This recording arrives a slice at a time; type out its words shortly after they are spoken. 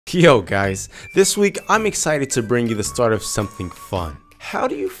Yo guys, this week I'm excited to bring you the start of something fun. How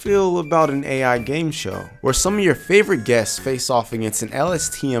do you feel about an AI game show, where some of your favorite guests face off against an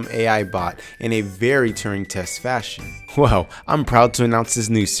LSTM AI bot in a very Turing Test fashion? Well, I'm proud to announce this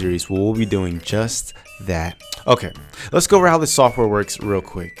new series where we'll be doing just that. Okay, let's go over how this software works real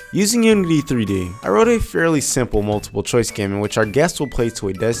quick. Using Unity 3D, I wrote a fairly simple multiple choice game in which our guests will play to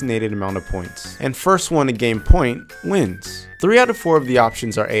a designated amount of points, and first one to gain point wins. 3 out of 4 of the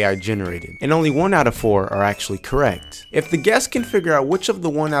options are AI generated, and only 1 out of 4 are actually correct. If the guest can figure out which of the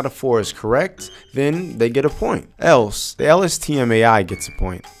 1 out of 4 is correct, then they get a point. Else, the LSTM AI gets a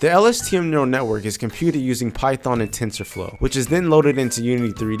point. The LSTM neural network is computed using Python and TensorFlow, which is then loaded into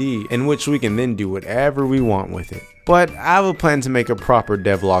Unity 3D, in which we can then do whatever we want with it. But I have a plan to make a proper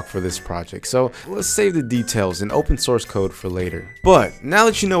devlog for this project, so let's save the details in open source code for later. But now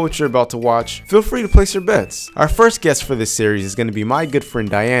that you know what you're about to watch, feel free to place your bets. Our first guest for this series is going to be my good friend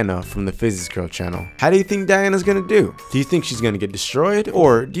Dianna from the Physics Girl channel. How do you think Dianna's going to do? Do you think she's going to get destroyed?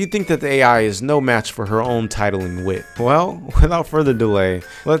 Or do you think that the AI is no match for her own titling wit? Well, without further delay,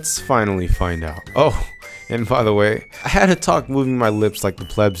 let's finally find out. Oh, and by the way, I had to talk moving my lips like the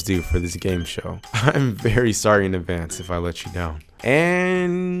plebs do for this game show. I'm very sorry in advance if I let you down.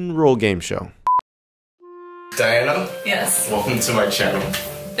 And roll game show. Dianna? Yes. Welcome to my channel.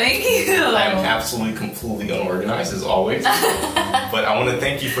 Thank you. I'm absolutely completely unorganized as always, but I want to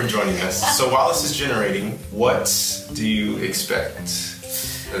thank you for joining us. So while this is generating, what do you expect?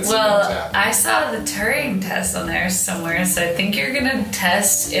 Well, I saw the Turing test on there somewhere, so I think you're gonna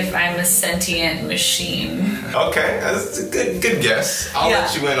test if I'm a sentient machine. Okay, that's a good guess. I'll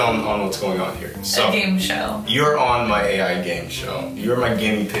let you in on what's going on here. So, a game show. You're on my AI game show. You're my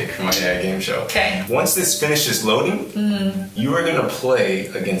guinea pig for my AI game show. Okay. Once this finishes loading, you are gonna play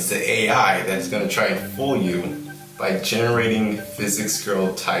against the AI that's gonna try and fool you by generating Physics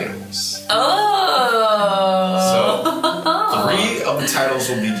Girl titles. Oh! So, 3 of the titles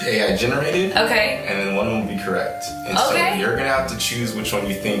will be AI generated. Okay. And then 1 will be correct. And so you're gonna have to choose which one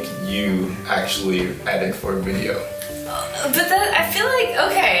you think you actually added for a video. But that, I feel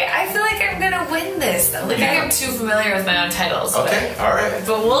like I'm gonna win this though. Like I am too familiar with my own titles. Okay, alright.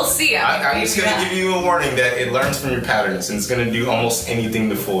 But we'll see. I'm just gonna give you a warning that it learns from your patterns and it's gonna do almost anything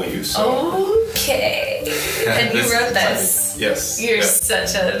to fool you. So. Okay. And you wrote this. Yes. You're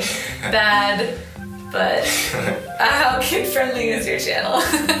such a bad, but how kid-friendly is your channel?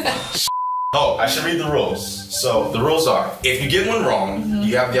 Oh, I should read the rules. So the rules are, if you get one wrong,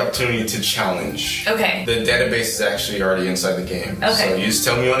 you have the opportunity to challenge. Okay. The database is actually already inside the game. Okay. So you just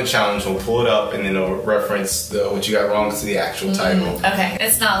tell me you want to challenge, we'll pull it up, and then it'll reference what you got wrong to the actual title. Okay.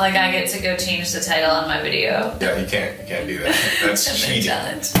 It's not like I get to go change the title on my video. Yeah, you can't do that. That's cheating.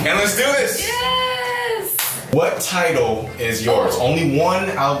 Challenge. And let's do this! Yes! What title is yours? Only 1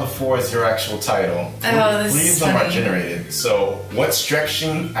 out of the 4 is your actual title. Oh, this 3 is of them are funny. generated. So, what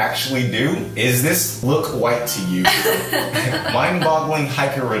stretching actually do? Is this look white to you? Mind-boggling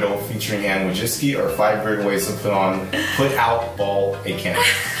hiker riddle featuring Ann Wojcicki, or 5 weird ways to put out ball a can.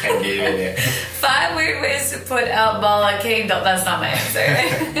 And gave it 5 weird ways to put out ball a cane. No, that's not my answer.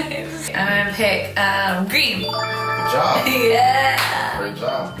 I'm gonna pick green. Good job. Yeah. Great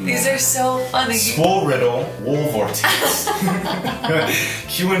job. These are so funny. Spool riddle, wool vortex.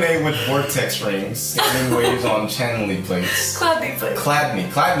 Q&A with vortex rings, standing waves on channeling plates. Cladney plates. Cladney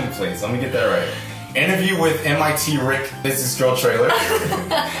plates, let me get that right. Interview with MIT Rick, Physics Girl trailer.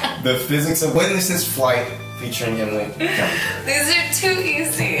 The Physics of Witnesses Flight, featuring Emily. These are too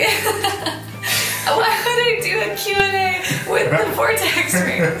easy. Why would I do a Q&A with the vortex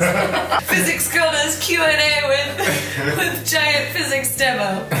rings? Physics Girl does Q&A with giant physics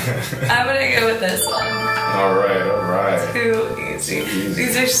demo. I'm gonna go with this one. Alright. Too easy.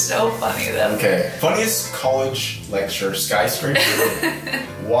 These are so funny though. Okay. Funniest college lecture skyscraper.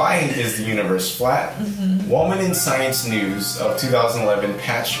 Why is the universe flat? Woman in Science News of 2011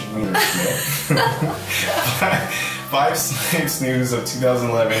 Patch Wienerschmidt. 5 Science News of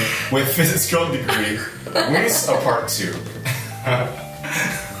 2011 with Physics Girl degree. Where's a part 2?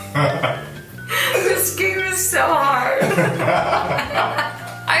 This game is so hard.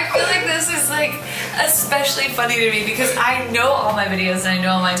 I feel like this is like especially funny to me because I know all my videos and I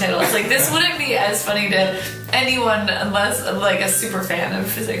know all my titles. Like this wouldn't be as funny to anyone unless I'm like a super fan of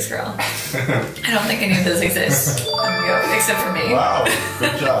Physics Girl. I don't think any of those exist. Except for me. Wow,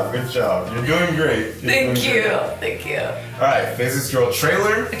 good job. You're doing great. Thank you. Alright, Physics Girl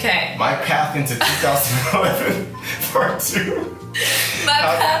trailer. Okay. My Path into 2011 Part 2. My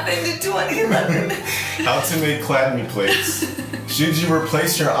path into 2011. How to make Cladney plates. Should you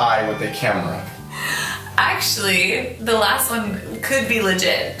replace your eye with a camera? Actually, the last one could be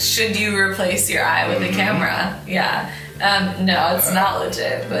legit. Should you replace your eye with a camera? Yeah. No, it's not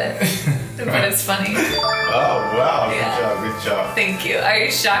legit, but it's funny. Oh wow! Good job. Thank you. Are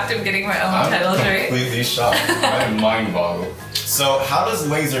you shocked I'm getting my own titles right? I'm completely shocked. I'm mind boggled. So, how does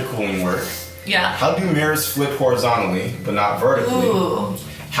laser cooling work? Yeah. How do mirrors flip horizontally but not vertically? Ooh.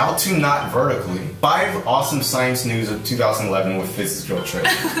 How to not vertically. 5 awesome science news of 2011 with physics girl trip.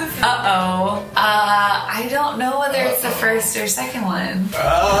 I don't know whether it's the first or second one.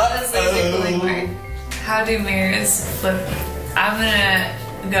 What is laser cooling work? How do mirrors flip? I'm gonna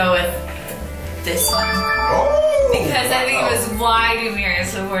go with this one. Oh, because I think it was why do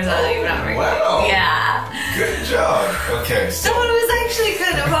mirrors flip horizontally but not vertically? Wow. Yeah. Good job. Okay. So it was actually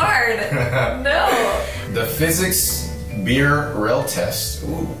kind of hard. No. The physics beer rail test.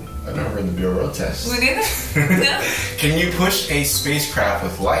 Ooh, I've never heard the beer rail test. We neither? No. Can you push a spacecraft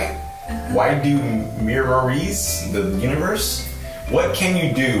with light? Why do mirrors the universe? What can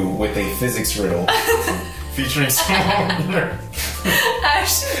you do with a physics riddle featuring someone? I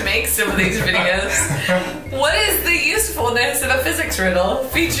should make some of these videos. What is the usefulness of a physics riddle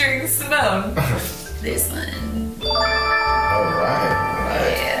featuring Simone? This one. Alright.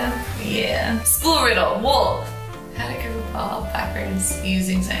 Yeah. Spool riddle. Wool. How to curve a ball backwards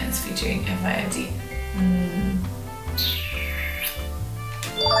using science featuring FIFD.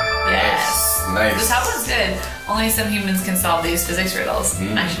 Yes. Nice. The top one's good. Only some humans can solve these physics riddles.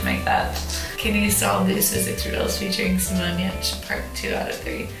 I should make that. Can you solve these physics riddles featuring Simone yet? Part 2 out of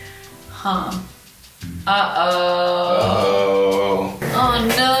 3. Huh. Uh-oh. Oh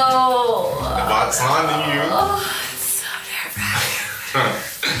no. The bot's on to you. Oh, it's so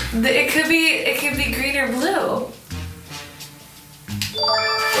nerve-wracking. It could be green or blue.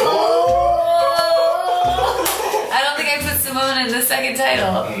 I don't think I put Simone in the second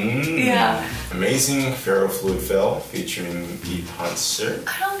title. Yeah. Amazing ferrofluid fell featuring Pete Hunser.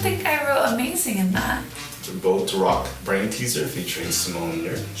 I don't think I wrote amazing in that. The Boat to Rock brain teaser featuring Simone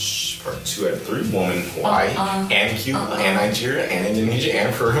Nurch. Part 2 out of 3. Woman, Hawaii, and Cuba, and Nigeria, and Indonesia,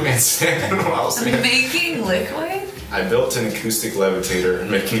 and Peru, and San. Making liquid? I built an acoustic levitator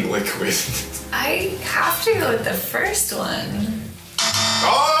making liquid. I have to go with the first one.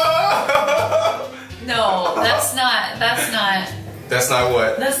 Oh! No, that's not. That's not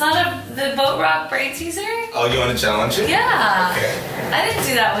what? That's not the boat rock brain teaser? Oh, you want to challenge it? Yeah. Okay. I didn't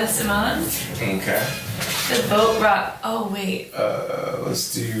do that with Simone. Okay. The boat rock. Oh, wait.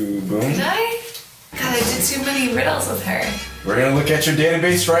 Let's do boom. Did I? God, I did too many riddles with her. We're gonna look at your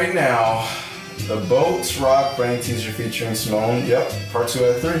database right now. The Boat Rock brain teaser featuring Simone. Yep. Part 2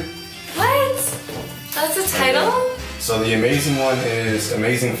 out of 3. What? That's a title? So the amazing one is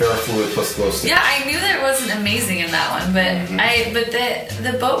Amazing Ferrofluid plus Glow Stick. Yeah, I knew there wasn't amazing in that one, but but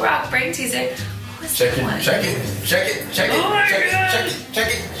the boat rock brain teaser. Check it.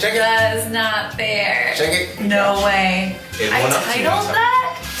 That is not fair. Check it. No way. I titled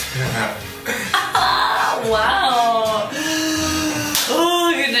that? Wow.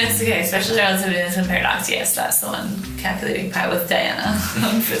 Oh goodness. Okay, special relativities and paradox. Yes, that's the one. Calculating pi with Dianna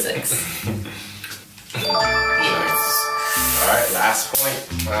on physics. Nice. Alright, last point.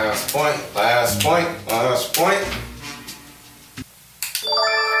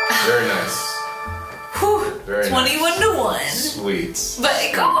 Very nice. Whew. Very 21 to 1. Sweet. But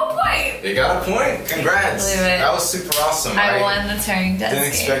it got a point. You got a point. Congrats. Believe it. That was super awesome. I won the Turing Test. Didn't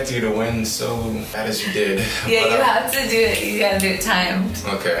expect you to win so bad as you did. Yeah, but, you have to do it. You gotta do it timed.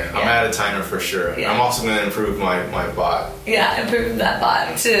 Okay, I'm at a timer for sure. Yeah. I'm also going to improve my bot. Yeah, improve that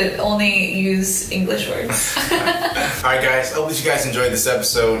bot to only use English words. Alright guys, I hope that you guys enjoyed this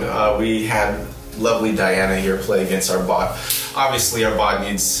episode. We had lovely Dianna here play against our bot. Obviously our bot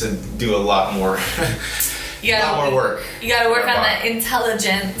needs to do a lot more a lot more work. You gotta work on the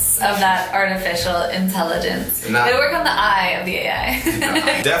intelligence of that artificial intelligence. You gotta work on the eye of the AI.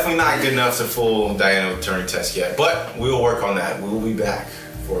 Definitely not good enough to fool Dianna with Turing Test yet, but we will work on that. We will be back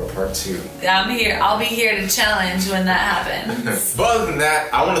for part 2. I'm here. I'll be here to challenge when that happens. But other than that,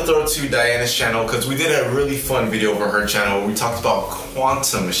 I want to throw it to Dianna's channel because we did a really fun video over her channel where we talked about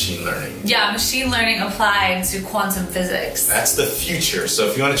quantum machine learning. Yeah, machine learning applied to quantum physics. That's the future. So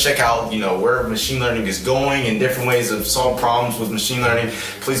if you want to check out, where machine learning is going and different ways of solve problems with machine learning,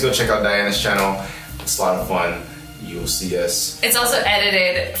 please go check out Dianna's channel. It's a lot of fun. You'll see us. It's also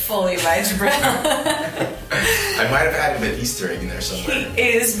edited fully by Jabril. I might have added an Easter egg in there somewhere. He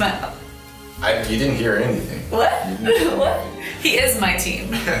is my... You didn't hear anything. What? What? He is my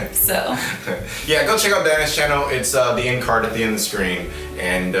team, so... Yeah, go check out Dianna's channel. It's the end card at the end of the screen.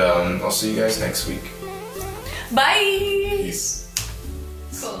 And I'll see you guys next week. Bye! Peace.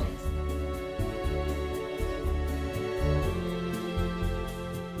 Cool.